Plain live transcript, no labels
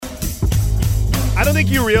don't think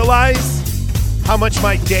you realize how much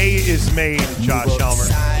my day is made, Josh Helmer.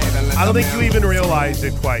 I don't think you even realize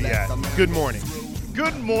it quite yet. Good morning.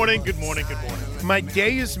 Good morning, good morning, good morning. My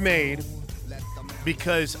day is made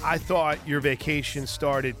because I thought your vacation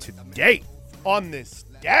started today, on this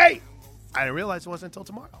day. I didn't realize it wasn't until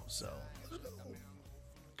tomorrow, so.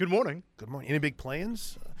 Good morning. Good morning. Any big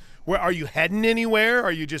plans? Where are you heading anywhere?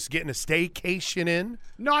 Are you just getting a staycation in?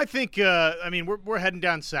 No, I think, we're heading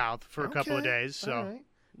down south for a couple of days, so All right.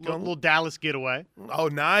 little Dallas getaway. Oh,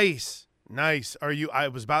 nice. Nice. Are you? I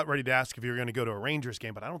was about ready to ask if you were going to go to a Rangers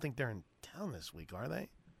game, but I don't think they're in town this week, are they?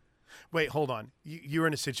 Wait, hold on. You're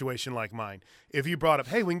in a situation like mine. If you brought up,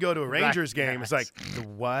 hey, we can go to a Rangers game, it's like,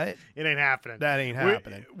 what? It ain't happening. That ain't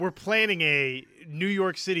happening. We're planning a New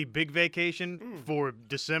York City big vacation for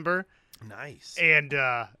December. Nice. And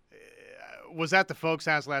was at the folks'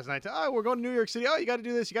 house last night. Oh, we're going to New York City. Oh, you got to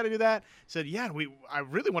do this. You got to do that. Said, yeah, I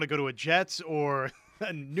really want to go to a Jets or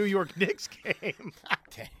a New York Knicks game.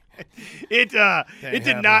 It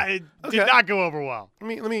did not go over well.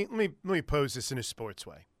 Let me pose this in a sports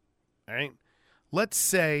way. All right. Let's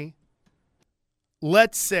say,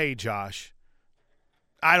 Josh,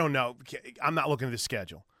 I don't know. I'm not looking at the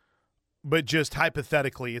schedule, but just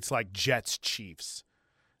hypothetically, it's like Jets Chiefs,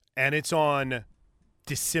 and it's on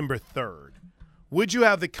December 3rd. Would you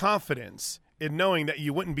have the confidence in knowing that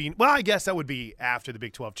you wouldn't be – well, I guess that would be after the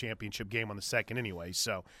Big 12 championship game on the 2nd anyway,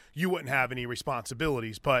 so you wouldn't have any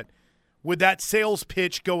responsibilities. But would that sales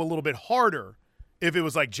pitch go a little bit harder if it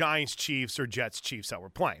was like Giants Chiefs or Jets Chiefs that were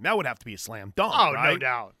playing? That would have to be a slam dunk, right? No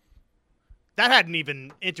doubt. That hadn't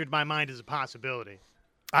even entered my mind as a possibility.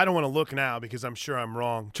 I don't want to look now because I'm sure I'm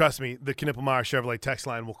wrong. Trust me, the Knippelmeyer Chevrolet text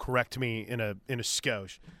line will correct me in a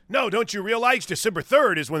skosh. No, don't you realize December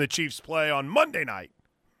 3rd is when the Chiefs play on Monday night?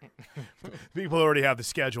 People already have the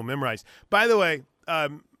schedule memorized. By the way,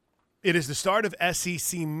 it is the start of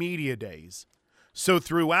SEC Media Days. So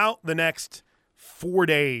throughout the next 4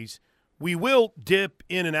 days, we will dip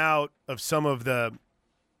in and out of some of the,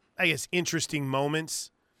 I guess, interesting moments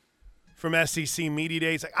from SEC Media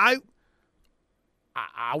Days. Like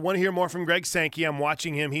I want to hear more from Greg Sankey. I'm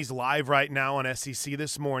watching him. He's live right now on SEC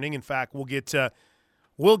this morning. In fact, we'll get to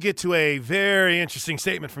a very interesting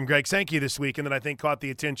statement from Greg Sankey this week, and that I think caught the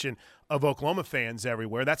attention of Oklahoma fans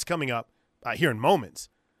everywhere. That's coming up here in moments.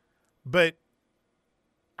 But,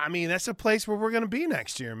 I mean, that's a place where we're going to be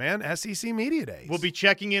next year, man, SEC Media Days. We'll be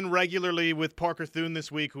checking in regularly with Parker Thune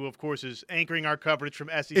this week, who, of course, is anchoring our coverage from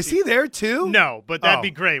SEC. Is he there, too? No, but that'd be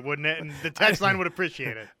great, wouldn't it? And the text line would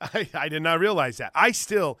appreciate it. I did not realize that.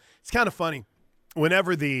 It's kind of funny.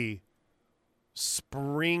 Whenever the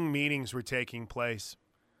spring meetings were taking place,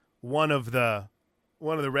 one of the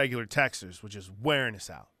regular texters was just wearing us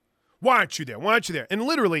out. Why aren't you there? Why aren't you there? And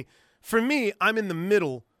literally, for me, I'm in the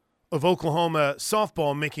middle of Oklahoma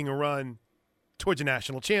softball making a run towards a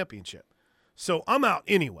national championship. So I'm out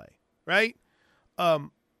anyway, right?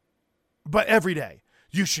 But every day,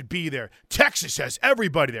 you should be there. Texas has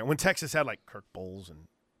everybody there. When Texas had like Kirk Bowles and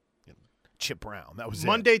Chip Brown, that was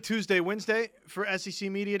Monday, Tuesday, Wednesday for SEC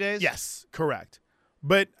Media Days? Yes, correct.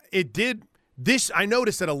 But it did – I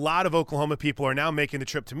noticed that a lot of Oklahoma people are now making the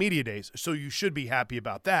trip to Media Days, so you should be happy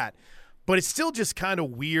about that. But it's still just kind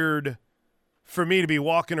of weird – for me to be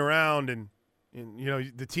walking around and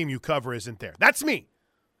the team you cover isn't there. That's me.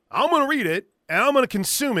 I'm going to read it, and I'm going to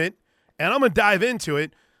consume it, and I'm going to dive into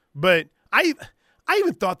it. But I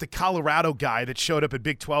even thought the Colorado guy that showed up at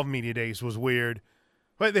Big 12 Media Days was weird.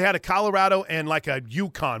 But they had a Colorado and like a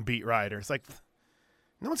UConn beat writer. It's like,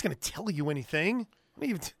 no one's going to tell you anything.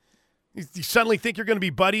 You suddenly think you're going to be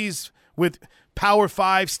buddies with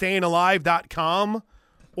Power5StayingAlive.com?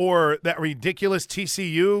 Or that ridiculous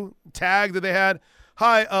TCU tag that they had.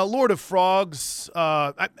 Hi, Lord of Frogs.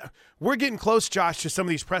 We're getting close, Josh, to some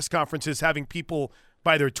of these press conferences having people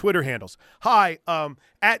by their Twitter handles. Hi,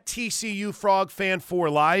 at TCU Frog Fan for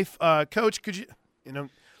Life. Coach, could you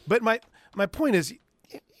But my point is,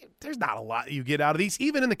 there's not a lot you get out of these,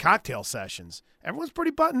 even in the cocktail sessions. Everyone's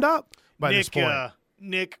pretty buttoned up by this point.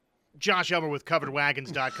 Nick, Josh Elmer with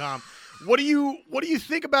CoveredWagons.com. What do you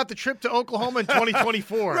think about the trip to Oklahoma in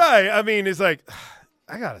 2024? Right. I mean, it's like,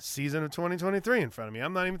 I got a season of 2023 in front of me.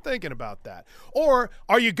 I'm not even thinking about that. Or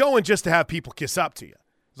are you going just to have people kiss up to you?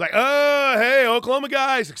 It's like, oh, hey, Oklahoma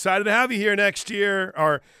guys, excited to have you here next year.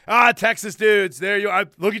 Or, Texas dudes, there you are.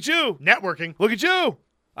 Look at you. Networking. Look at you.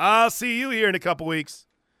 I'll see you here in a couple weeks.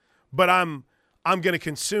 But I'm going to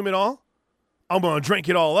consume it all. I'm going to drink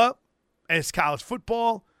it all up. And it's college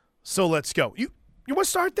football, so let's go. You want to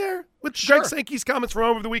start there with Greg Sankey's comments from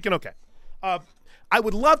over the weekend? Okay. I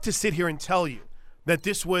would love to sit here and tell you that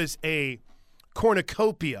this was a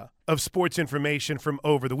cornucopia of sports information from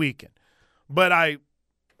over the weekend. But I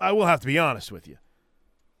will have to be honest with you.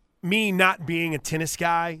 Me not being a tennis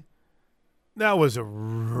guy, that was a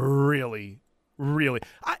really, really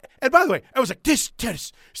and by the way, I was like, this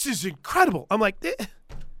is incredible. I'm like,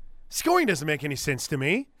 scoring doesn't make any sense to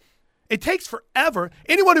me. It takes forever.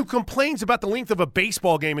 Anyone who complains about the length of a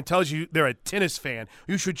baseball game and tells you they're a tennis fan,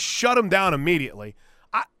 you should shut them down immediately.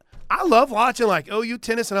 I love watching like OU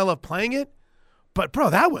tennis and I love playing it, but bro,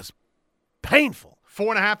 that was painful.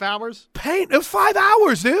 4.5 hours? It was 5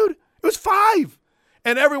 hours, dude. It was 5.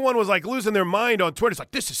 And everyone was like losing their mind on Twitter. It's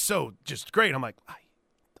like, this is so just great. I'm like, I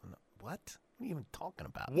don't know. What are you even talking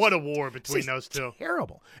about? What a war between those two.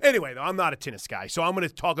 Terrible. Anyway, though, I'm not a tennis guy, so I'm going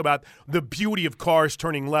to talk about the beauty of cars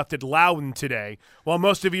turning left at Loudon today, while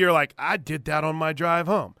most of you are like, I did that on my drive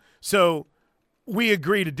home. So we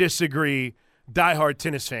agree to disagree, diehard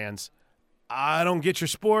tennis fans. I don't get your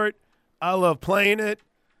sport. I love playing it.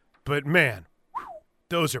 But, man,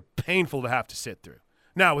 those are painful to have to sit through.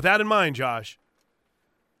 Now, with that in mind, Josh,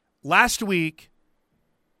 last week,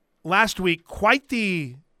 quite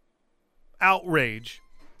the outrage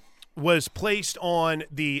was placed on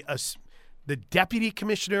the deputy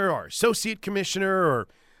commissioner or associate commissioner or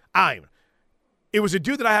it was a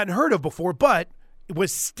dude that I hadn't heard of before, but it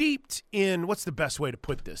was steeped in, what's the best way to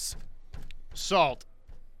put this? Salt.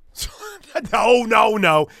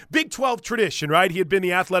 No. Big 12 tradition, right? He had been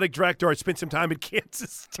the athletic director. I spent some time at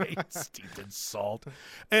Kansas State, steeped in salt.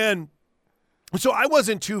 And so I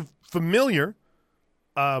wasn't too familiar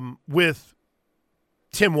with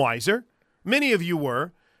Tim Weiser. Many of you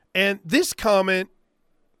were. And this comment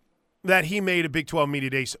that he made at Big 12 Media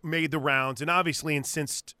Days made the rounds and obviously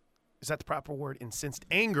incensed, is that the proper word? Incensed,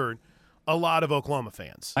 angered a lot of Oklahoma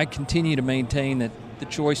fans. I continue to maintain that the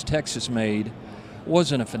choice Texas made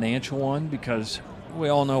wasn't a financial one because we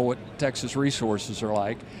all know what Texas resources are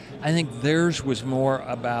like. I think theirs was more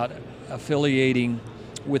about affiliating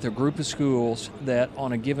with a group of schools that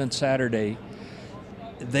on a given Saturday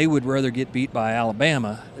they would rather get beat by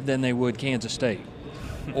Alabama than they would Kansas State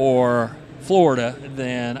or Florida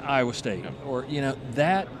than Iowa State. Or,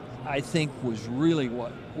 that I think was really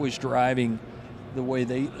what was driving the way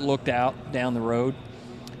they looked out down the road.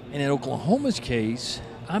 And in Oklahoma's case,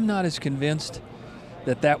 I'm not as convinced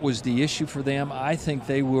that was the issue for them. I think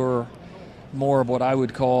they were more of what I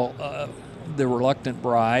would call the reluctant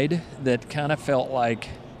bride that kind of felt like,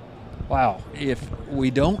 wow, if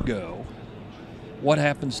we don't go, what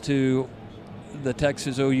happens to the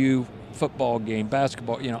Texas OU football game,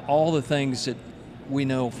 basketball, all the things that we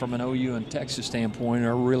know from an OU and Texas standpoint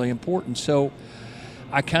are really important. So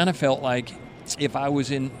I kind of felt like if I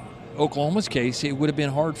was in Oklahoma's case, it would have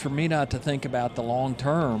been hard for me not to think about the long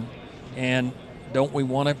term. And don't we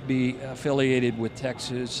want to be affiliated with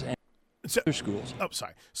Texas and other schools? Oh,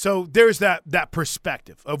 sorry. So there's that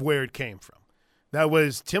perspective of where it came from. That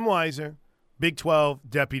was Tim Weiser, Big 12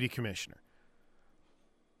 deputy commissioner.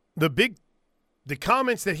 The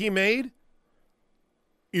comments that he made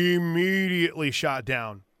immediately shot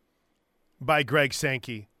down by Greg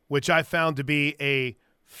Sankey, which I found to be a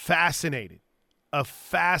fascinating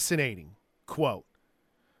quote.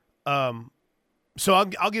 So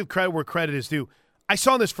I'll give credit where credit is due. I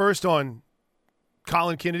saw this first on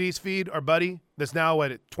Colin Kennedy's feed, our buddy, that's now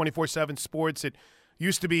at 24/7 Sports. It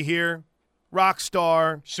used to be here,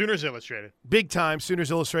 Rockstar. Sooners Illustrated. Big time,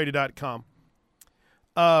 SoonersIllustrated.com.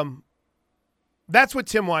 That's what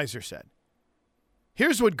Tim Weiser said.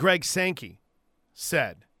 Here's what Greg Sankey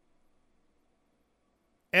said.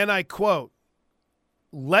 And I quote,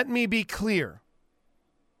 "Let me be clear.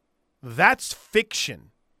 That's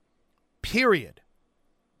fiction. Period.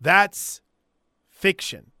 That's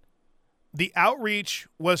fiction." The outreach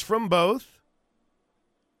was from both.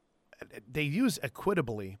 They use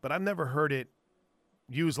equitably, but I've never heard it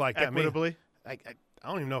used like that. Equitably? I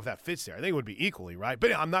don't even know if that fits there. I think it would be equally, right?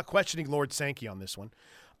 But I'm not questioning Lord Sankey on this one.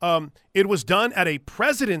 It was done at a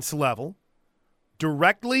president's level,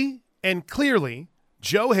 directly and clearly.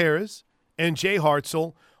 Joe Harris and Jay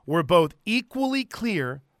Hartzell were both equally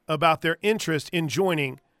clear about their interest in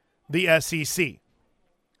joining the SEC.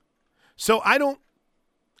 So I don't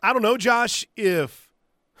know, Josh, if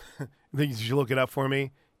you should look it up for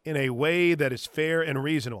me, in a way that is fair and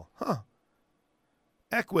reasonable.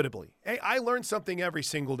 Equitably. Hey, I learn something every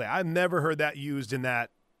single day. I've never heard that used in that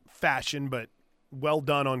fashion, but well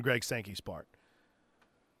done on Greg Sankey's part.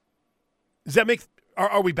 Does that make –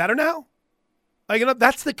 are we better now?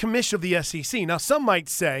 That's the commission of the SEC. Now, some might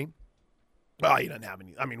say, well, he doesn't have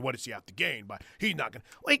any – I mean, what does he have to gain? By he's not going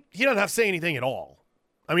to – he doesn't have to say anything at all.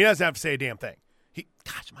 I mean, he doesn't have to say a damn thing.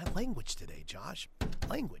 Gosh, my language today, Josh.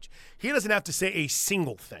 Language. He doesn't have to say a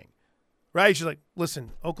single thing. right? She's like,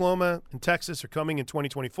 listen, Oklahoma and Texas are coming in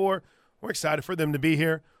 2024. We're excited for them to be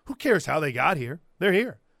here. Who cares how they got here? They're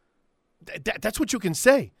here. That's what you can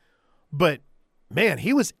say. But, man,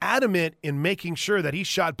 he was adamant in making sure that he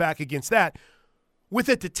shot back against that. With,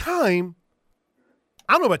 at the time,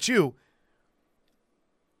 I don't know about you,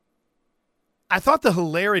 I thought the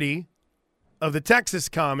hilarity of the Texas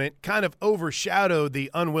comment kind of overshadowed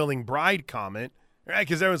the unwilling bride comment, right?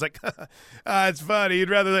 Because everyone's like, it's funny. You'd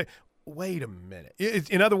rather like, wait a minute.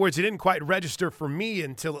 In other words, it didn't quite register for me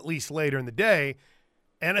until at least later in the day.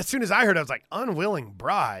 And as soon as I heard it, I was like, unwilling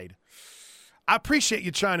bride? I appreciate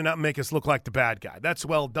you trying to not make us look like the bad guy. That's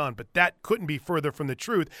well done, but that couldn't be further from the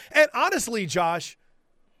truth. And honestly, Josh,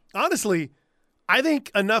 I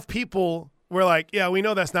think enough people were like, yeah, we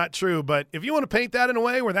know that's not true, but if you want to paint that in a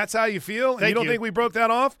way where that's how you feel and you don't think we broke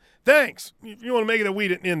that off, thanks. You want to make it that we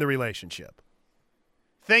didn't end the relationship.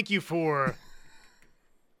 Thank you for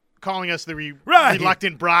calling us the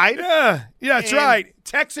reluctant bride. Yeah, that's right.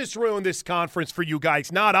 Texas ruined this conference for you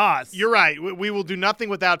guys, not us. You're right. We will do nothing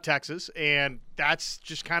without Texas, and that's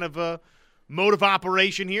just kind of a mode of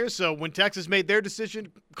operation here. So when Texas made their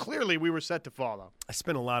decision, clearly we were set to follow. I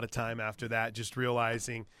spent a lot of time after that just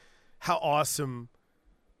realizing how awesome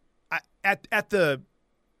at the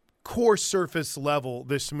core surface level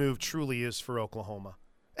this move truly is for Oklahoma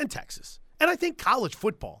and Texas. And I think college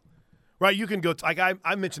football, right? You can go – like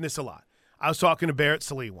I mentioned this a lot. I was talking to Barrett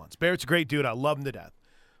Salee once. Barrett's a great dude. I love him to death.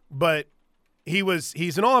 But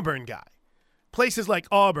he's an Auburn guy. Places like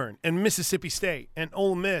Auburn and Mississippi State and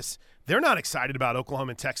Ole Miss, they're not excited about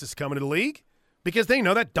Oklahoma and Texas coming to the league because they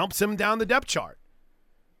know that dumps them down the depth chart.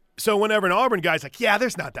 So whenever an Auburn guy's like, yeah,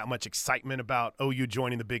 there's not that much excitement about OU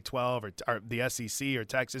joining the Big 12 or the SEC or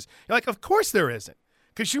Texas, you're like, of course there isn't,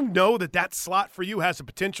 because you know that slot for you has the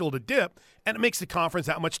potential to dip, and it makes the conference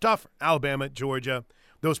that much tougher. Alabama, Georgia,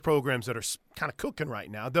 those programs that are kind of cooking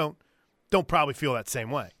right now don't probably feel that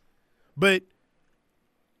same way. But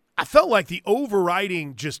I felt like the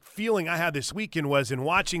overriding just feeling I had this weekend was in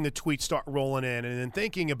watching the tweets start rolling in and then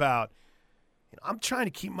thinking about, I'm trying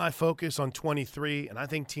to keep my focus on 23, and I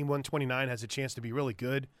think Team 129 has a chance to be really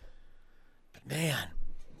good. But, man,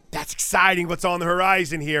 that's exciting what's on the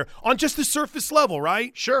horizon here on just the surface level,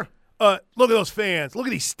 right? Sure. Look at those fans. Look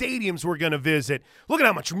at these stadiums we're going to visit. Look at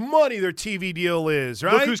how much money their TV deal is,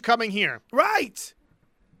 right? Look who's coming here. Right.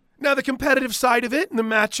 Now, the competitive side of it and the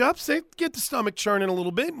matchups, they get the stomach churning a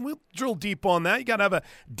little bit, and we'll drill deep on that. You got to have a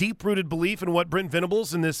deep-rooted belief in what Brent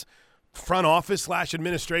Venables and this front office /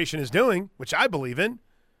 administration is doing, which I believe in.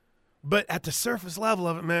 But at the surface level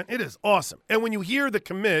of it, man, it is awesome. And when you hear the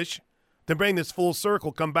commish, to bring this full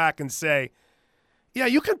circle, come back and say, yeah,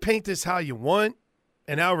 you can paint this how you want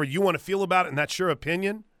and however you want to feel about it, and that's your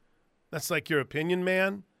opinion. That's like your opinion,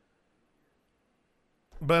 man.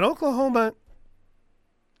 But Oklahoma,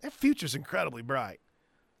 their future's incredibly bright.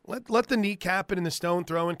 Let the kneecapping and the stone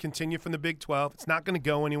throwing continue from the Big 12. It's not going to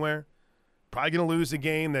go anywhere. Probably going to lose a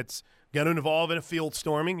game that's going to involve in a field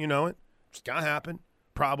storming. You know it. It's going to happen,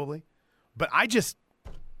 probably. But I don't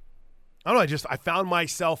know, I found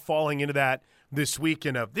myself falling into that this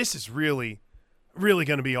weekend of this is really, really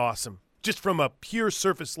going to be awesome, just from a pure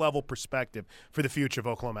surface level perspective for the future of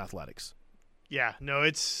Oklahoma athletics. Yeah, no,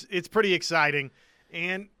 it's pretty exciting,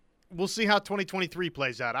 and we'll see how 2023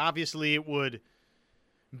 plays out. Obviously, it would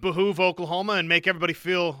behoove Oklahoma and make everybody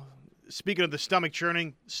feel, speaking of the stomach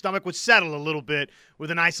churning, stomach would settle a little bit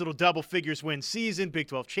with a nice little double figures win season, Big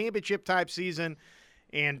 12 championship type season.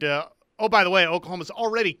 And, oh, by the way, Oklahoma's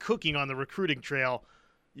already cooking on the recruiting trail.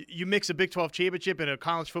 You mix a Big 12 championship and a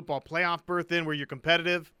college football playoff berth in where you're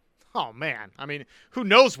competitive. Oh, man. I mean, who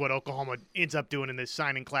knows what Oklahoma ends up doing in this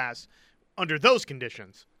signing class under those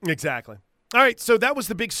conditions. Exactly. All right, so that was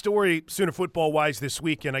the big story Sooner football-wise this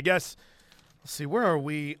weekend. I guess, let's see, where are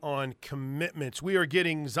we on commitments? We are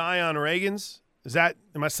getting Zion Reagans.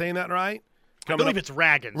 Am I saying that right? I believe it's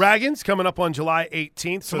Raggins. Raggins coming up on July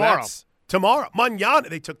 18th. So tomorrow. That's tomorrow. Mañana.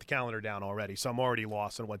 They took the calendar down already, so I'm already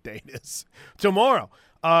lost on what day it is. Tomorrow.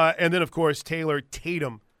 And then, of course, Taylor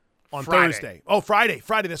Tatum on Friday. Thursday. Oh, Friday.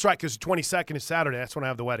 That's right, because the 22nd is Saturday. That's when I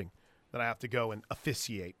have the wedding that I have to go and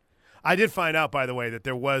officiate. I did find out, by the way, that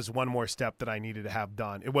there was one more step that I needed to have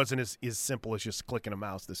done. It wasn't as simple as just clicking a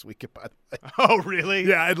mouse this weekend, by the way. Oh, really?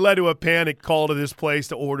 Yeah, it led to a panic call to this place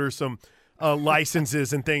to order some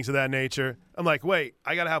licenses and things of that nature. I'm like, wait,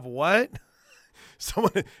 I got to have what?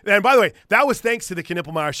 And by the way, that was thanks to the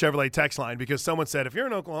Knippelmeyer Chevrolet text line, because someone said, if you're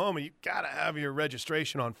in Oklahoma, you got to have your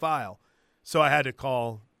registration on file. So I had to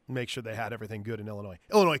call and make sure they had everything good in Illinois.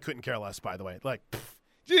 Illinois couldn't care less, by the way. Like,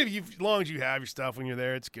 as long as you have your stuff when you're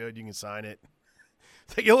there, it's good. You can sign it.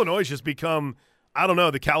 It's like Illinois has just become I don't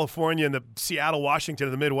know, the California and the Seattle, Washington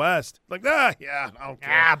of the Midwest. Like, I don't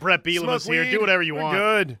care. Brett Beelan was here. Do whatever you want.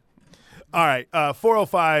 Good. All right,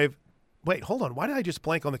 405. Wait, hold on. Why did I just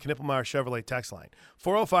blank on the Knippelmeyer Chevrolet text line?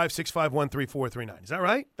 405-651-3439. Is that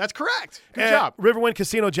right? That's correct. Good job. Riverwind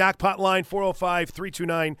Casino jackpot line,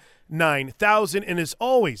 405-329-9000. And as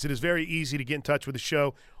always, it is very easy to get in touch with the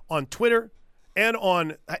show on Twitter and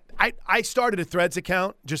on I started a Threads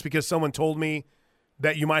account just because someone told me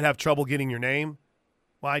that you might have trouble getting your name.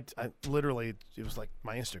 Well, I literally, it was like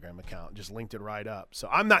my Instagram account, just linked it right up. So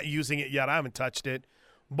I'm not using it yet. I haven't touched it.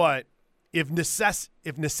 But if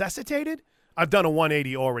necessitated, I've done a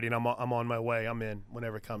 180 already, and I'm on my way. I'm in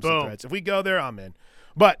whenever it comes to Threads. If we go there, I'm in.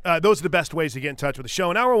 But those are the best ways to get in touch with the show.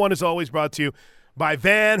 And Hour 1 is always brought to you by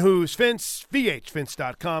Van Hoos Fence,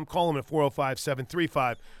 vhfence.com. Call them at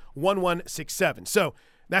 405-735-1167. So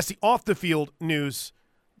that's the off-the-field news.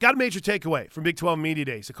 Got a major takeaway from Big 12 Media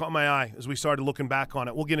Days. It caught my eye as we started looking back on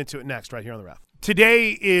it. We'll get into it next right here on The Ref.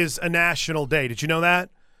 Today is a national day. Did you know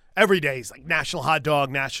that? Every day is like National Hot Dog,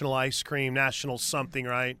 National Ice Cream, National something,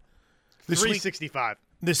 right? 365.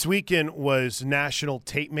 This weekend was National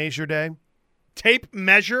Tape Measure Day. Tape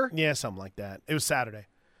measure? Yeah, something like that. It was Saturday.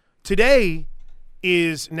 Today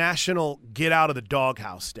is National Get Out of the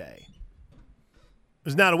Doghouse Day. I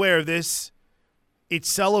was not aware of this. It's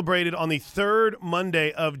celebrated on the third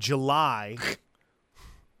Monday of July.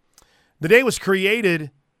 The day was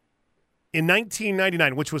created in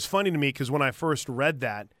 1999, which was funny to me because when I first read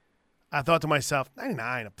that, I thought to myself,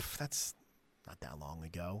 99, that's not that long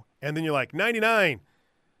ago. And then you're like, 99,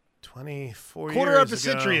 24 years ago. Quarter of a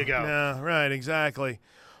century ago. Yeah, right, exactly.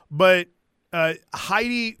 But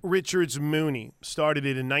Heidi Richards Mooney started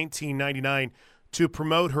it in 1999 to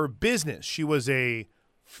promote her business. She was a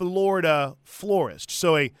Florida florist.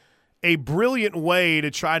 So a brilliant way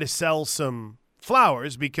to try to sell some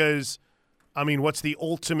flowers because, I mean, what's the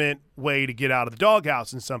ultimate way to get out of the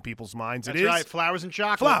doghouse in some people's minds? That's right, flowers and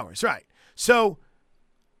chocolate. Flowers, right. So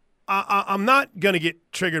I'm not going to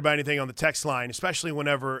get triggered by anything on the text line, especially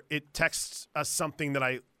whenever it texts us something that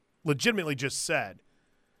I legitimately just said.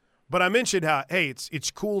 But I mentioned how, hey,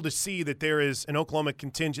 it's cool to see that there is an Oklahoma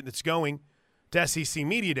contingent that's going to SEC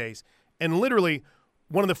Media Days. And literally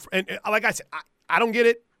one of the – and like I said, I don't get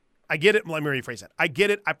it. I get it. Let me rephrase that. I get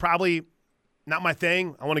it. I probably – not my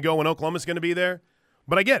thing. I want to go when Oklahoma's going to be there.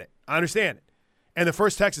 But I get it. I understand it. And the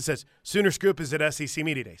first text that says, Sooner Scoop is at SEC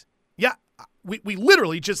Media Days. Yeah, we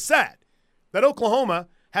literally just said that Oklahoma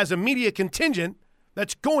has a media contingent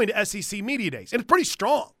that's going to SEC Media Days. And it's pretty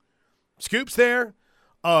strong. Scoop's there.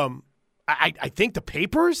 I think the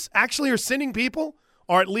papers actually are sending people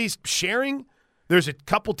or at least sharing. There's a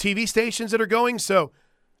couple TV stations that are going. So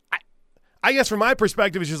I guess from my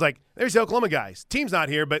perspective, it's just like, there's the Oklahoma guys. Team's not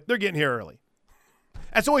here, but they're getting here early.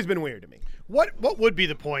 That's always been weird to me. What would be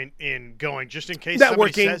the point in going, just in case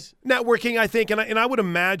somebody says? Networking, I think, and I would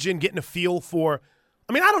imagine getting a feel for –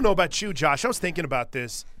 I mean, I don't know about you, Josh. I was thinking about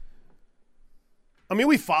this. I mean,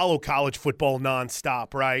 we follow college football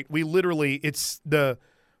nonstop, right? We literally – it's the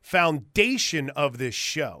foundation of this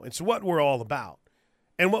show. It's what we're all about.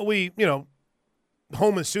 And what we,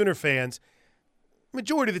 Homer Sooner fans,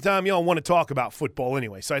 majority of the time, y'all want to talk about football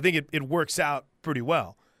anyway. So I think it works out pretty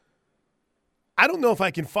well. I don't know if I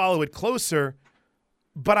can follow it closer,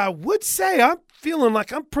 but I would say I'm feeling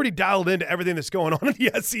like I'm pretty dialed into everything that's going on in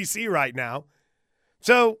the SEC right now.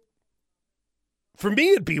 So for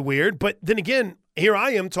me, it'd be weird. But then again, here I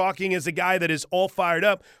am talking as a guy that is all fired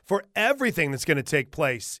up for everything that's going to take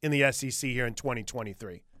place in the SEC here in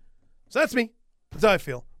 2023. So that's me. That's how I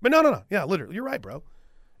feel. But no. Yeah, literally. You're right, bro.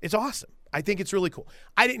 It's awesome. I think it's really cool.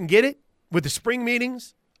 I didn't get it with the spring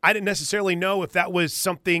meetings. I didn't necessarily know if that was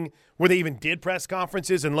something where they even did press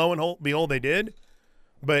conferences, and lo and behold, they did.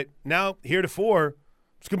 But now, heretofore,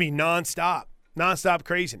 it's going to be nonstop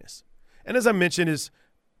craziness. And as I mentioned, as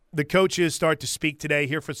the coaches start to speak today,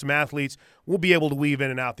 here for some athletes, we'll be able to weave in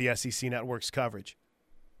and out the SEC Network's coverage.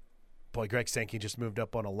 Boy, Greg Sankey just moved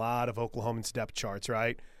up on a lot of Oklahoman's depth charts,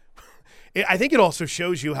 right? I think it also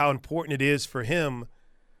shows you how important it is for him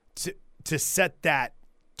to set that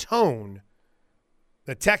tone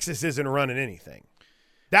that Texas isn't running anything.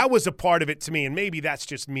 That was a part of it to me, and maybe that's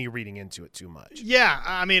just me reading into it too much. Yeah,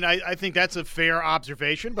 I mean, I think that's a fair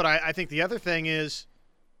observation, but I think the other thing is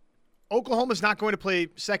Oklahoma's not going to play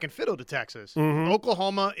second fiddle to Texas. Mm-hmm.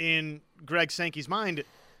 Oklahoma, in Greg Sankey's mind,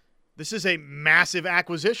 this is a massive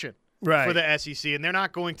acquisition for the SEC, and they're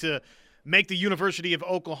not going to make the University of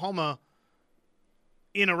Oklahoma,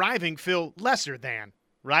 in arriving, feel lesser than,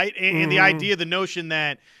 right? And the idea, the notion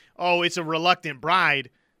that, it's a reluctant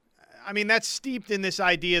bride, I mean, that's steeped in this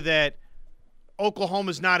idea that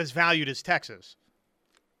Oklahoma's not as valued as Texas.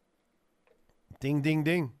 Ding, ding,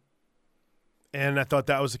 ding. And I thought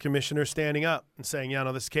that was the commissioner standing up and saying, yeah,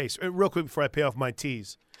 no, this is the case. Real quick before I pay off my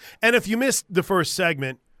tees. And if you missed the first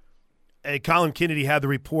segment, Colin Kennedy had the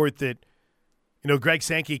report that, Greg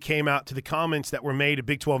Sankey came out to the comments that were made at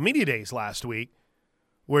Big 12 Media Days last week,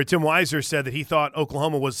 where Tim Weiser said that he thought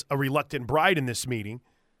Oklahoma was a reluctant bride in this meeting,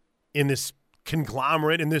 in this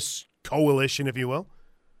conglomerate, in this coalition, if you will.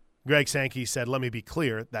 Greg Sankey said, let me be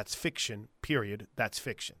clear, that's fiction, period. That's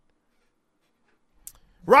fiction.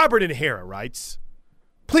 Robert in Hara writes,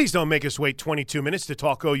 please don't make us wait 22 minutes to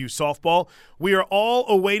talk OU softball. We are all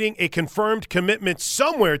awaiting a confirmed commitment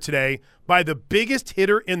somewhere today by the biggest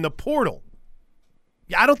hitter in the portal.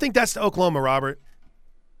 Yeah, I don't think that's to Oklahoma, Robert.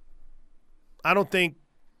 I don't think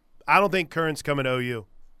Kern's coming to OU.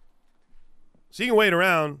 So you can wait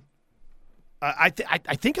around. I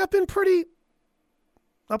think I've been pretty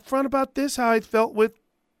upfront about this, how I felt with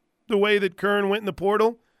the way that Kern went in the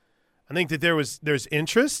portal. I think that there's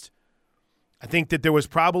interest. I think that there was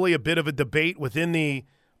probably a bit of a debate within the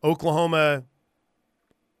Oklahoma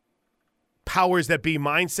powers that be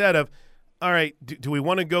mindset of, all right, do we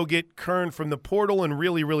want to go get Kern from the portal and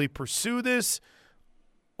really, really pursue this?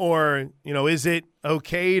 Or, is it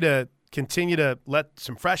okay to continue to let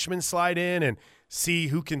some freshmen slide in and see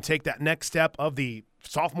who can take that next step of the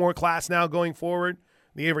sophomore class now going forward?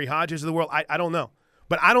 The Avery Hodges of the world? I don't know.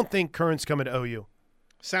 But I don't think Kern's coming to OU.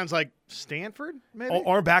 Sounds like Stanford, maybe?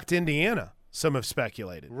 Or back to Indiana, some have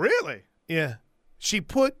speculated. Really? Yeah. She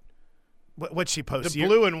put – what'd she post? The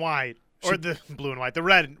blue and white. Or the blue and white. The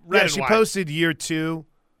red and white. She posted year 2.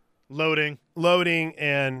 Loading,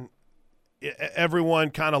 and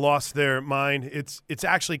everyone kind of lost their mind. It's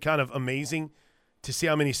actually kind of amazing to see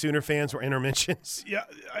how many Sooner fans were intermentions. Yeah,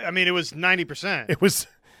 I mean, it was 90%. It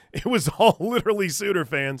was all literally Sooner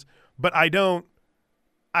fans, but I don't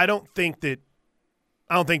think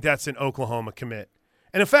that's an Oklahoma commit.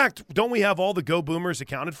 And in fact, don't we have all the Go Boomers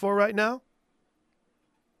accounted for right now?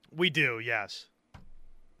 We do, yes.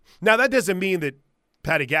 Now that doesn't mean that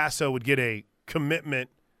Patty Gasso would get a commitment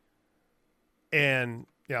and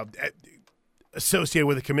associated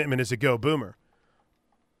with a commitment as a Go Boomer.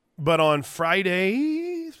 But on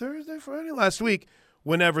Friday last week,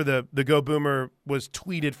 whenever the Go Boomer was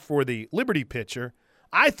tweeted for the Liberty pitcher,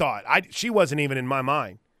 I thought she wasn't even in my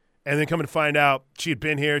mind. And then coming to find out she had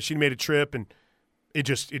been here, she'd made a trip, and it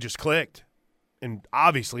just clicked. And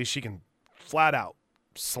obviously she can flat out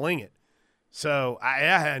sling it. So I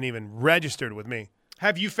hadn't even registered with me.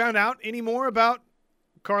 Have you found out any more about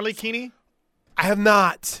Carly Keeney? I have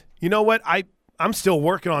not. You know what? I'm still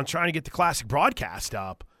working on trying to get the classic broadcast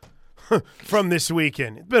up from this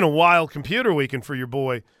weekend. It's been a wild computer weekend for your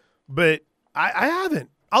boy, but I haven't.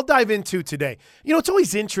 I'll dive into today. It's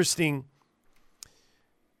always interesting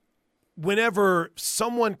whenever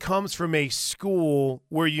someone comes from a school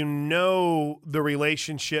where the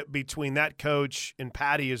relationship between that coach and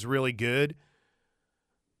Patty is really good.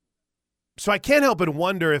 So I can't help but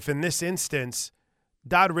wonder if in this instance,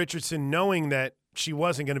 Dodd Richardson, knowing that she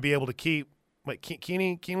wasn't going to be able to keep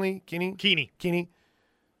Keeney,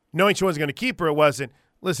 knowing she wasn't going to keep her, it wasn't,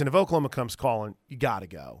 listen, if Oklahoma comes calling, you got to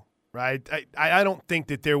go, right? I don't think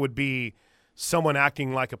that there would be someone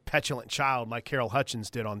acting like a petulant child like Carol Hutchins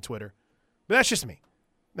did on Twitter. But that's just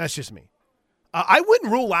me. I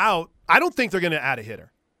wouldn't rule out, I don't think they're going to add a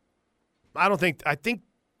hitter. I think,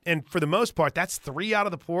 and for the most part, that's 3 out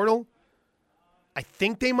of the portal. I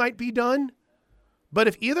think they might be done. But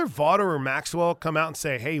if either Vaughter or Maxwell come out and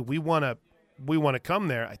say, hey, we want to come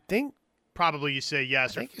there, I think. Probably you say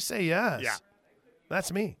yes. I think you say yes. Yeah.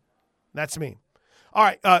 That's me. All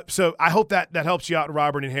right, so I hope that helps you out,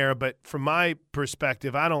 Robert and Hara. But from my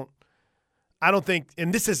perspective, I don't think,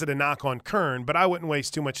 and this isn't a knock on Kern, but I wouldn't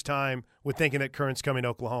waste too much time with thinking that Kern's coming to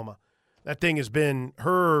Oklahoma. That thing has been,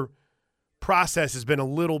 her process has been a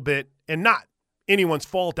little bit, and not anyone's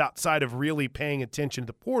fault outside of really paying attention to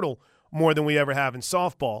the portal more than we ever have in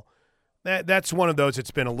softball. That's one of those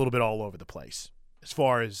that's been a little bit all over the place as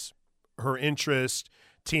far as her interest,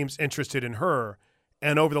 teams interested in her.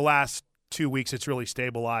 And over the last 2 weeks, it's really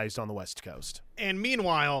stabilized on the West Coast. And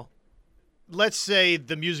meanwhile, let's say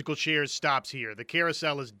the musical chairs stops here. The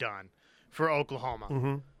carousel is done for Oklahoma.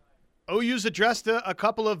 Mm-hmm. OU's addressed a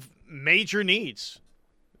couple of major needs.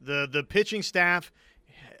 The pitching staff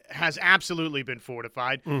has absolutely been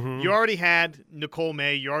fortified. Mm-hmm. You already had Nicole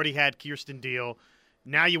May. You already had Kirsten Deal.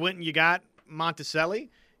 Now you went and you got Monticelli,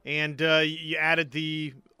 and you added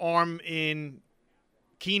the arm in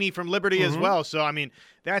Keeney from Liberty as well. So, I mean,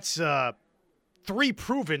 that's 3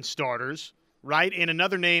 proven starters, right? And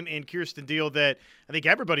another name in Kirsten Deal that I think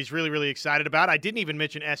everybody's really, really excited about. I didn't even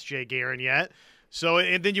mention S.J. Guerin yet, So,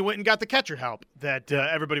 and then you went and got the catcher help that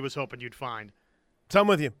everybody was hoping you'd find. So I'm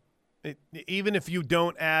with you. Even if you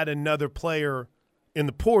don't add another player in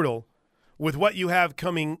the portal, with what you have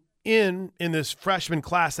coming in this freshman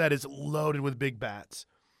class that is loaded with big bats,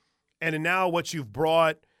 and now what you've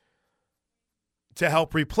brought to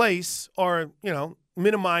help replace or,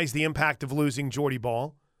 minimize the impact of losing Jordy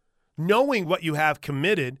Ball, knowing what you have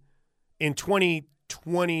committed in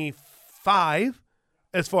 2025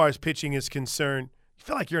 as far as pitching is concerned, you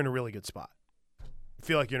feel like you're in a really good spot.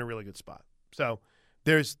 So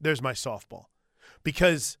there's my softball.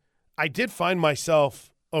 Because I did find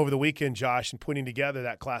myself over the weekend, Josh, in putting together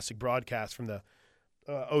that classic broadcast from the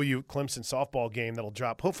OU Clemson softball game that'll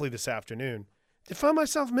drop hopefully this afternoon. I find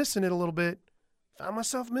myself missing it a little bit.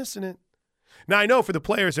 Now, I know for the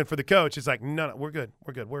players and for the coach, it's like, no, we're good.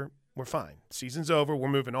 We're fine. Season's over. We're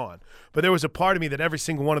moving on. But there was a part of me that every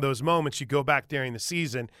single one of those moments, you go back during the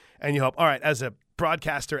season and you hope, all right, as a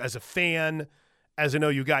broadcaster, as a fan, as an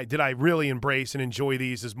OU guy, did I really embrace and enjoy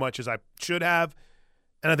these as much as I should have?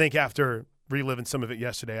 And I think after reliving some of it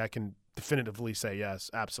yesterday, I can definitively say yes,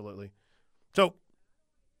 absolutely. So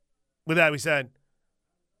with that, we said,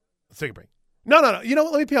 let's take a break. No. You know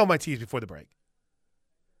what? Let me pay all my T's before the break.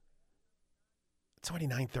 It's already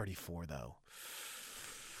 9:34, though.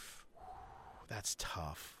 That's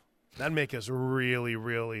tough. That'd make us really,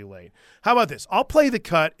 really late. How about this? I'll play the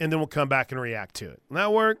cut, and then we'll come back and react to it. Will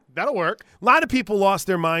that work? That'll work. A lot of people lost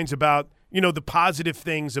their minds about, the positive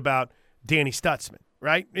things about Danny Stutzman,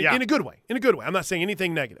 right? Yeah. In a good way. I'm not saying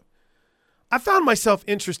anything negative. I found myself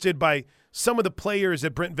interested by some of the players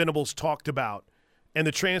that Brent Venables talked about and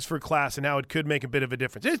the transfer class and how it could make a bit of a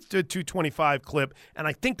difference. It's a 225 clip, and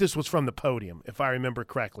I think this was from the podium, if I remember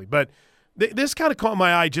correctly. But this kind of caught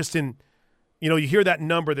my eye just in, you hear that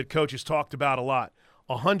number that coaches talked about a lot.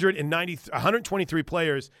 123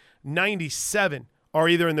 players, 97 are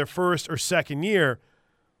either in their first or second year.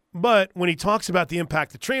 But when he talks about the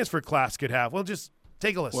impact the transfer class could have, well, just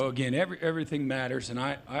take a listen. Well, again, everything matters, and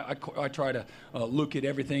I try to look at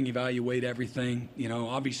everything, evaluate everything.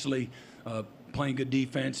 Obviously, playing good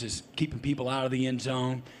defense is keeping people out of the end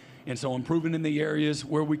zone, and so improving in the areas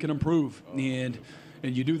where we can improve. And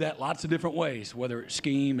you do that lots of different ways, whether it's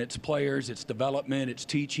scheme, it's players, it's development, it's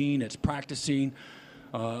teaching, it's practicing.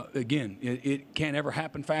 Again, it can't ever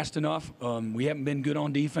happen fast enough. We haven't been good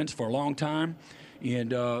on defense for a long time,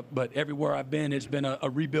 but everywhere I've been, it's been a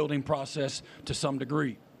rebuilding process to some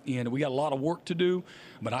degree. And we got a lot of work to do,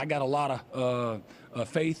 but I got a lot of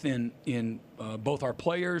faith in both our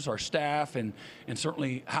players, our staff, and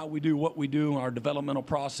certainly how we do what we do in our developmental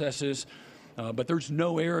processes. But there's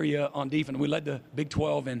no area on defense. We led the Big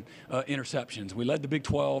 12 in interceptions. We led the Big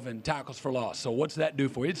 12 in tackles for loss. So what's that do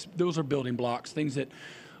for you? Those are building blocks, things that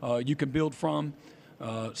you can build from.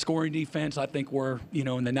 Scoring defense, I think we're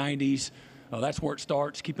in the 90s. That's where it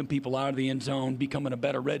starts, keeping people out of the end zone, becoming a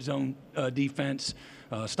better red zone defense,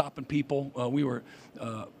 stopping people. We were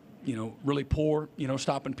really poor,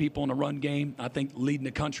 stopping people in the run game. I think leading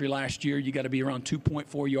the country last year, you got to be around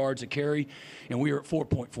 2.4 yards a carry, and we were at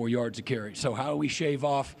 4.4 yards a carry. So how do we shave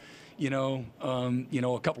off, a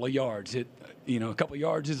couple of yards? A couple of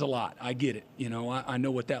yards is a lot. I get it. I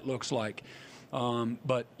know what that looks like.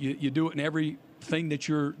 But you do it in everything that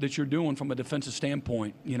you're doing from a defensive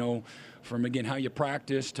standpoint. From again how you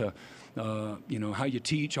practice to how you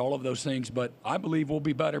teach, all of those things. But I believe we'll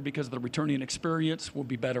be better because of the returning experience. We'll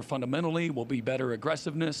be better fundamentally. We'll be better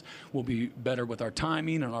aggressiveness. We'll be better with our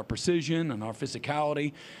timing and our precision and our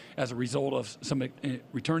physicality as a result of some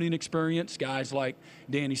returning experience. Guys like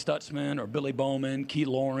Danny Stutzman or Billy Bowman, Key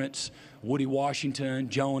Lawrence, Woody Washington,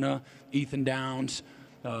 Jonah, Ethan Downs,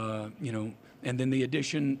 and then the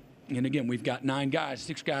addition. And again, we've got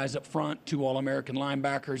 6 guys up front, 2 All-American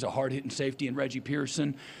linebackers, a hard-hitting safety in Reggie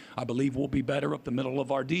Pearson. I believe we'll be better up the middle of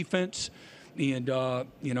our defense. And, I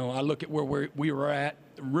look at where we were at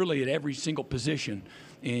really at every single position.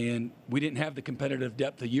 And we didn't have the competitive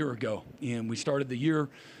depth a year ago. And we started the year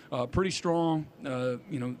pretty strong,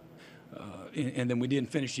 and then we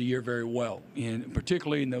didn't finish the year very well. And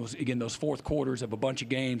particularly in those fourth quarters of a bunch of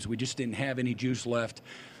games, we just didn't have any juice left.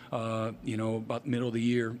 About the middle of the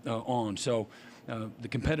year on. So the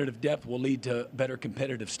competitive depth will lead to better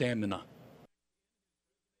competitive stamina.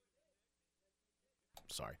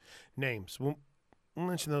 Sorry. Names. We'll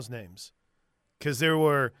mention those names because there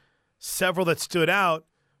were several that stood out,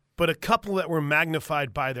 but a couple that were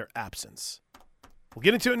magnified by their absence. We'll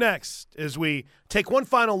get into it next as we take one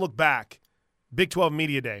final look back, Big 12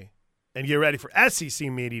 Media Day, and get ready for SEC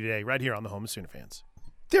Media Day right here on the home of Sooner fans.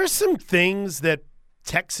 There's some things that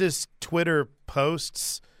Texas Twitter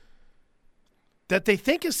posts that they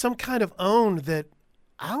think is some kind of owned that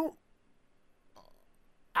I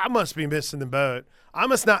must be missing the boat. I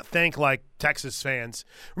must not think like Texas fans.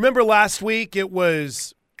 Remember last week it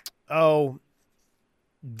was, the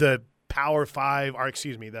Power 5, or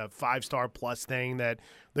excuse me, the 5-star plus thing that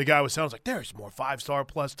the guy was saying. I was like, there's more 5-star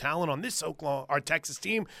plus talent on this Texas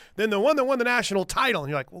team than the one that won the national title. And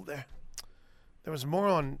you're like, well, there was more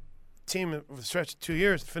on team with a stretch of 2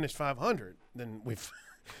 years to finish 500 than we've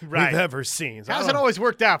ever seen. So how's it always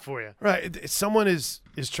worked out for you? Right. Someone is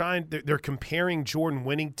trying – they're comparing Jordan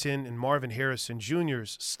Whittington and Marvin Harrison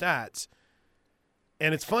Jr.'s stats.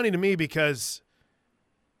 And it's funny to me because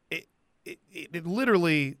it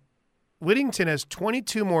literally – Whittington has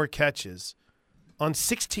 22 more catches on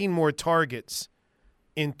 16 more targets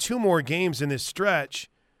in 2 more games in this stretch,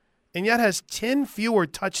 and yet has 10 fewer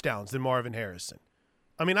touchdowns than Marvin Harrison.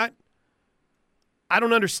 I mean, I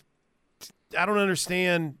don't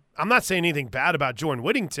understand. I'm not saying anything bad about Jordan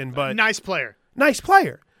Whittington, but nice player.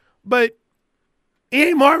 But he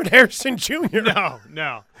ain't Marvin Harrison Jr.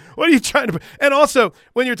 No. What are you trying to? And also,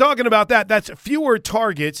 when you're talking about that, that's fewer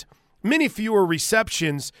targets, many fewer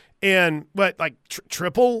receptions, and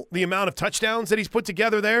triple the amount of touchdowns that he's put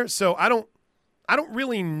together there. So I don't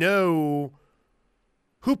really know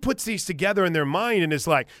who puts these together in their mind and is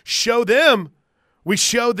like, show them. We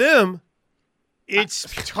show them. It's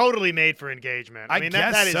totally made for engagement. I mean,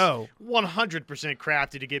 guess that is so. 100%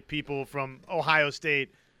 crafted to get people from Ohio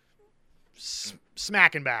State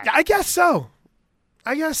smacking back. I guess so.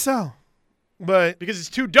 But because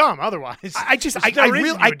it's too dumb otherwise. I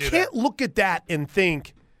can't look at that and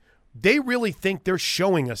think they really think they're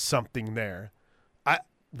showing us something there.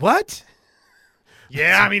 What?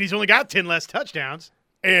 Yeah, I mean, he's only got 10 less touchdowns.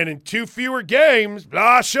 And in 2 fewer games,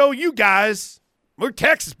 I'll show you guys. We're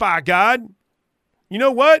Texas, by God. You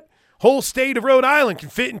know what? Whole state of Rhode Island can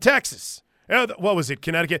fit in Texas. What was it,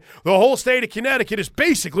 Connecticut? The whole state of Connecticut is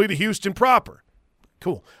basically the Houston proper.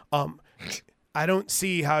 Cool. I don't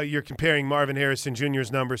see how you're comparing Marvin Harrison Jr.'s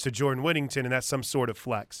numbers to Jordan Whittington, and that's some sort of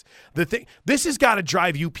flex. This has got to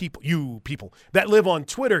drive you people that live on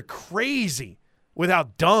Twitter crazy with how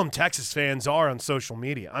dumb Texas fans are on social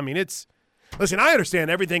media. I mean, listen, I understand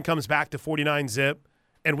everything comes back to 49 zip,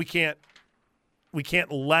 and we can't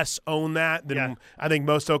less own that than I think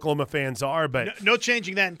most Oklahoma fans are. But no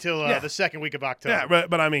changing that until the second week of October. Yeah,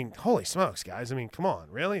 but I mean, holy smokes, guys! I mean, come on,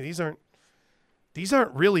 really? These aren't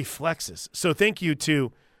really flexes. So thank you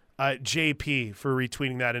to JP for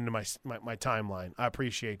retweeting that into my timeline. I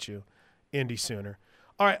appreciate you, Indy Sooner.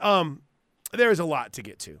 All right, there is a lot to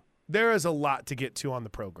get to. There is a lot to get to on the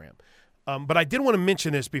program. But I did want to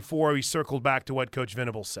mention this before we circled back to what Coach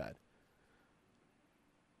Venables said.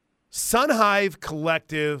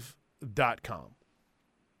 SunhiveCollective.com.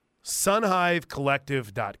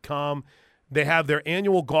 SunhiveCollective.com. They have their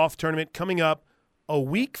annual golf tournament coming up a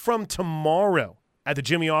week from tomorrow at the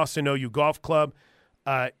Jimmy Austin OU Golf Club.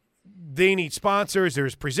 They need sponsors.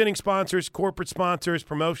 There's presenting sponsors, corporate sponsors,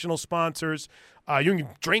 promotional sponsors. You can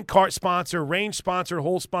drink cart sponsor, range sponsor,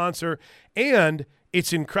 hole sponsor, and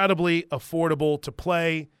it's incredibly affordable to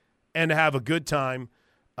play and to have a good time.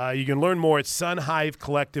 You can learn more at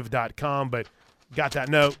sunhivecollective.com, but got that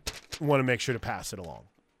note. Want to make sure to pass it along.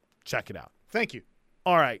 Check it out. Thank you.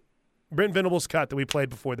 All right. Brent Venables' cut that we played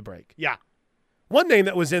before the break. Yeah. One name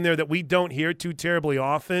that was in there that we don't hear too terribly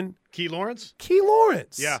often. Key Lawrence? Key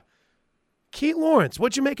Lawrence. Yeah. Key Lawrence.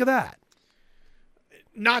 What'd you make of that?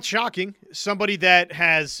 Not shocking. Somebody that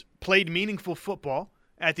has played meaningful football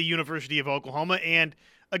at the University of Oklahoma. And,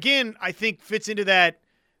 again, I think fits into that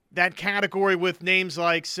category with names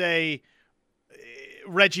like, say,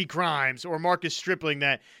 Reggie Grimes or Marcus Stripling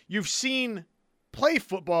that you've seen play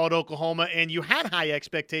football at Oklahoma and you had high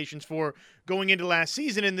expectations for going into last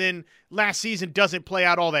season, and then last season doesn't play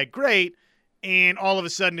out all that great, and all of a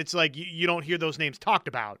sudden it's like you don't hear those names talked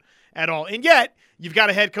about at all. And yet you've got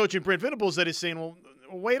a head coach in Brent Venables that is saying, well,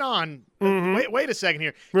 wait a second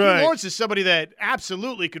here. Right. Key Lawrence is somebody that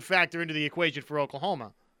absolutely could factor into the equation for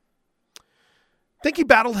Oklahoma. I think he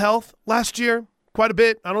battled health last year quite a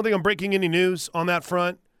bit. I don't think I'm breaking any news on that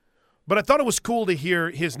front, but I thought it was cool to hear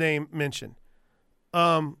his name mentioned.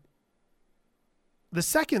 The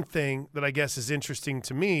second thing that I guess is interesting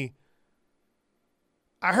to me,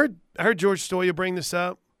 I heard George Stoya bring this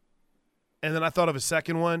up, and then I thought of a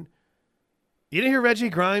second one. You didn't hear Reggie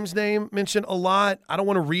Grimes' name mentioned a lot. I don't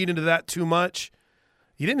want to read into that too much.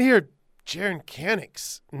 You didn't hear Jaron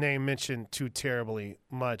Canick's name mentioned too terribly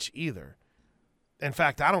much either. In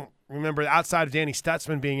fact, I don't remember outside of Danny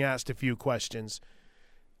Stutzman being asked a few questions.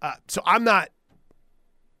 So I'm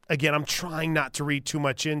trying not to read too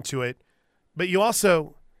much into it. But you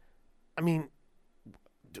also, I mean,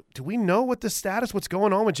 do we know what's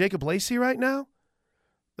going on with Jacob Lacey right now?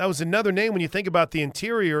 That was another name when you think about the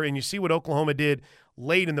interior and you see what Oklahoma did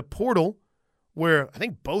late in the portal, where I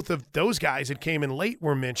think both of those guys that came in late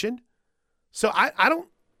were mentioned. So I don't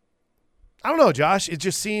know, Josh. It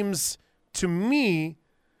just seems to me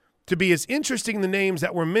to be as interesting the names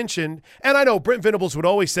that were mentioned. And I know Brent Venables would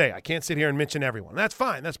always say, I can't sit here and mention everyone. That's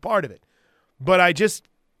fine. That's part of it. But I don't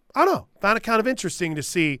know, found it kind of interesting to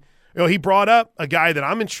see. He brought up a guy that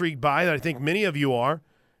I'm intrigued by, that I think many of you are,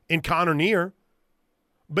 in Connor Neer.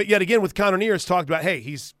 But yet again, with Connor Neer, it's talked about, hey,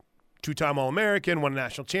 he's two-time All-American, won a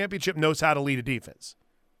national championship, knows how to lead a defense.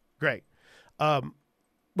 Great.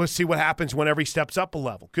 Let's see what happens whenever he steps up a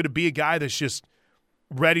level. Could it be a guy that's just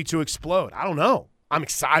ready to explode? I don't know. I'm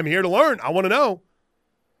excited. I'm here to learn. I want to know.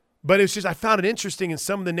 But it's just I found it interesting in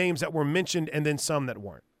some of the names that were mentioned and then some that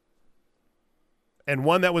weren't. And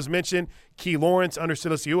one that was mentioned, Key Lawrence,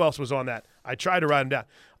 understood. Let's see who else was on that. I tried to write him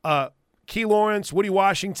down. Key Lawrence, Woody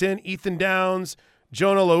Washington, Ethan Downs,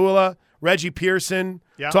 Jonah Laula, Reggie Pearson.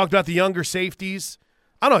 Yeah. Talked about the younger safeties.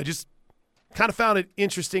 I don't know. I just kind of found it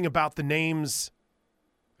interesting about the names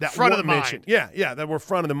that front were of the mentioned. mind. Yeah, that were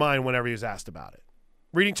front of the mind whenever he was asked about it.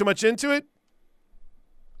 Reading too much into it?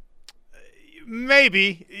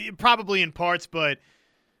 Maybe, probably in parts, but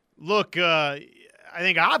look, I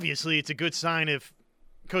think obviously it's a good sign if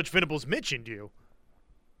Coach Venables mentioned you.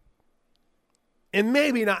 And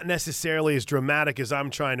maybe not necessarily as dramatic as I'm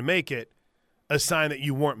trying to make it, a sign that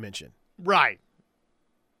you weren't mentioned. Right.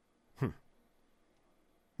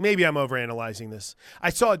 Maybe I'm overanalyzing this.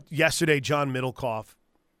 I saw yesterday John Middlecoff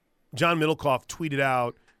tweeted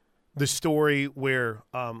out the story where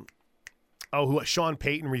Sean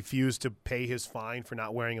Payton refused to pay his fine for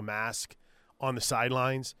not wearing a mask on the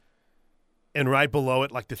sidelines. And right below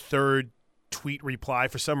it, like the third tweet reply,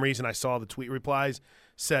 for some reason I saw the tweet replies,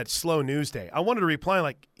 said slow news day. I wanted to reply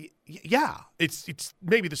like, yeah, it's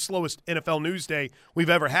maybe the slowest NFL news day we've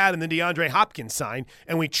ever had. And then DeAndre Hopkins signed,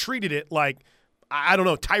 and we treated it like, I don't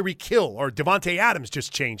know, Tyreek Hill or Devontae Adams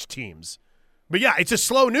just changed teams. But yeah, it's a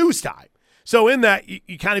slow news time. So in that,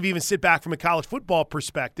 you kind of even sit back from a college football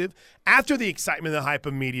perspective after the excitement and the hype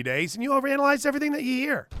of media days, and you overanalyze everything that you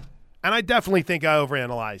hear. And I definitely think I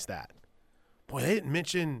overanalyzed that. Boy, they didn't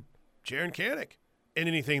mention Jaron Kanik in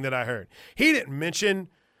anything that I heard. He didn't mention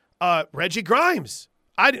Reggie Grimes.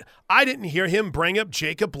 I didn't hear him bring up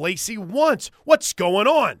Jacob Lacey once. What's going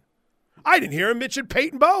on? I didn't hear him mention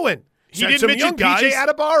Peyton Bowen. He didn't mention PJ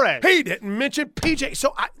Adebawore. He didn't mention PJ.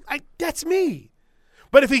 So I that's me.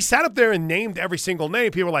 But if he sat up there and named every single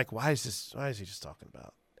name, people are like, why is he just talking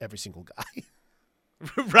about every single guy?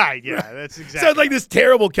 Right, yeah, that's exactly. So it's like this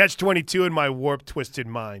terrible catch-22 in my warped, twisted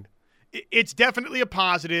mind. It's definitely a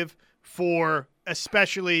positive for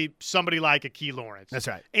especially somebody like a Key Lawrence. That's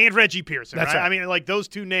right. And Reggie Pearson. That's right. I mean, like those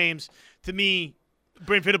two names, to me,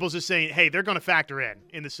 Brent Venables is saying, hey, they're going to factor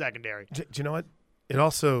in the secondary. Do you know what? It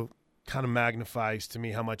also kind of magnifies to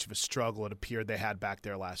me how much of a struggle it appeared they had back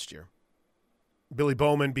there last year. Billy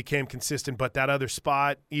Bowman became consistent, but that other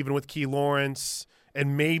spot, even with Key Lawrence,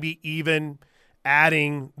 and maybe even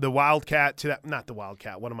adding the Wildcat to that – not the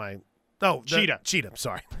Wildcat. What am I – oh, Cheetah. Cheetah,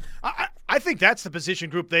 sorry. I think that's the position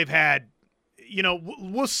group they've had. You know,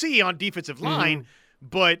 we'll see on defensive line,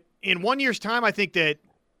 but in 1 year's time, I think that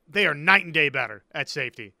they are night and day better at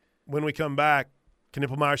safety. When we come back,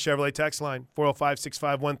 Knippelmeyer Chevrolet text line,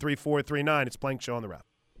 405-651-3439. It's Plank Show on the Rep.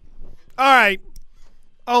 All right.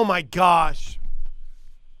 Oh, my gosh.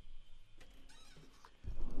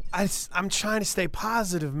 I'm trying to stay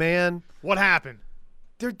positive, man. What happened?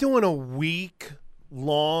 They're doing a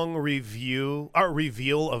week-long reveal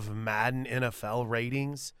of Madden NFL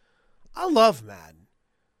ratings. I love Madden.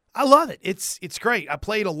 I love it. It's great. I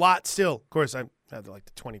played a lot still. Of course, I have like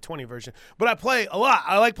the 2020 version, but I play a lot.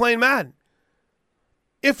 I like playing Madden.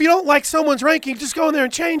 If you don't like someone's ranking, just go in there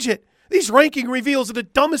and change it. These ranking reveals are the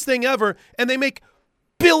dumbest thing ever, and they make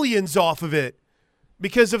billions off of it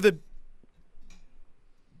because of the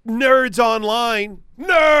nerds online.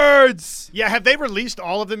 Nerds! Yeah, have they released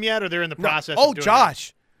all of them yet, or they're in the process of doing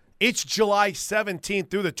Josh, it's July 17th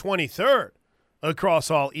through the 23rd across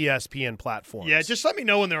all ESPN platforms. Yeah, just let me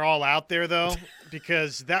know when they're all out there, though,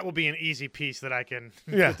 because that will be an easy piece that I can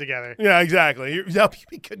put together. Yeah, exactly. You'll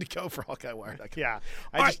be good to go for Hawkeye Wire. Yeah,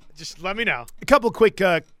 just let me know. A couple quick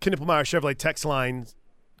Knippelmeyer Chevrolet text line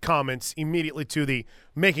comments immediately to the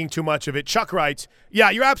making too much of it. Chuck writes, yeah,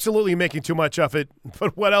 you're absolutely making too much of it,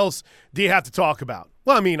 but what else do you have to talk about?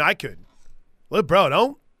 Well, I mean, I could. Look,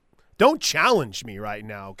 bro, don't challenge me right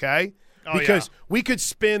now, okay? Because we could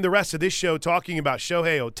spend the rest of this show talking about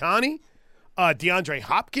Shohei Ohtani, DeAndre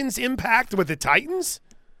Hopkins' impact with the Titans.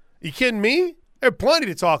 You kidding me? There's plenty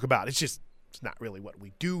to talk about. It's not really what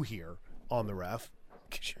we do here on the Ref.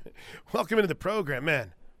 Welcome into the program,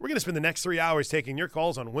 man. We're going to spend the next 3 hours taking your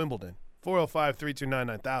calls on Wimbledon,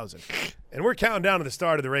 405-329-9000. And we're counting down to the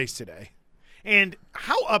start of the race today. And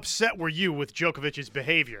how upset were you with Djokovic's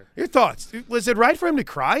behavior? Your thoughts. Was it right for him to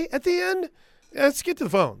cry at the end? Yeah, let's get to the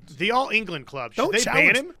phones. The All England Club, should they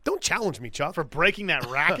ban him? Don't challenge me, Chuck. For breaking that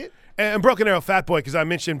racket? And Broken Arrow Fat Boy, because I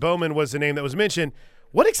mentioned Bowman was the name that was mentioned.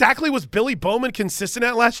 What exactly was Billy Bowman consistent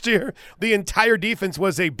at last year? The entire defense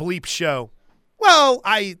was a bleep show. Well,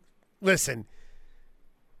 listen,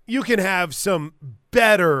 you can have some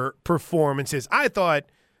better performances. I thought,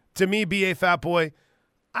 to me, B.A. Fat Boy,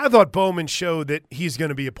 I thought Bowman showed that he's going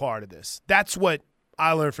to be a part of this. That's what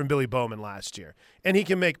I learned from Billy Bowman last year. And he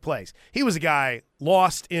can make plays. He was a guy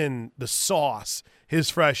lost in the sauce his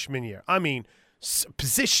freshman year. I mean,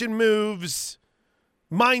 position moves,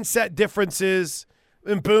 mindset differences,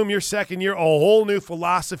 and boom, your second year, a whole new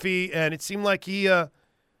philosophy, and it seemed like he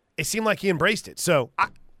embraced it. So I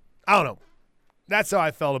don't know. That's how I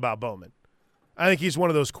felt about Bowman. I think he's one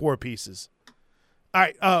of those core pieces. All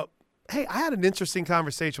right. Hey, I had an interesting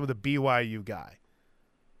conversation with a BYU guy.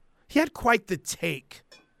 He had quite the take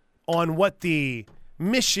on what the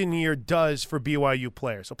mission year does for BYU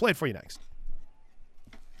players. I'll play it for you next.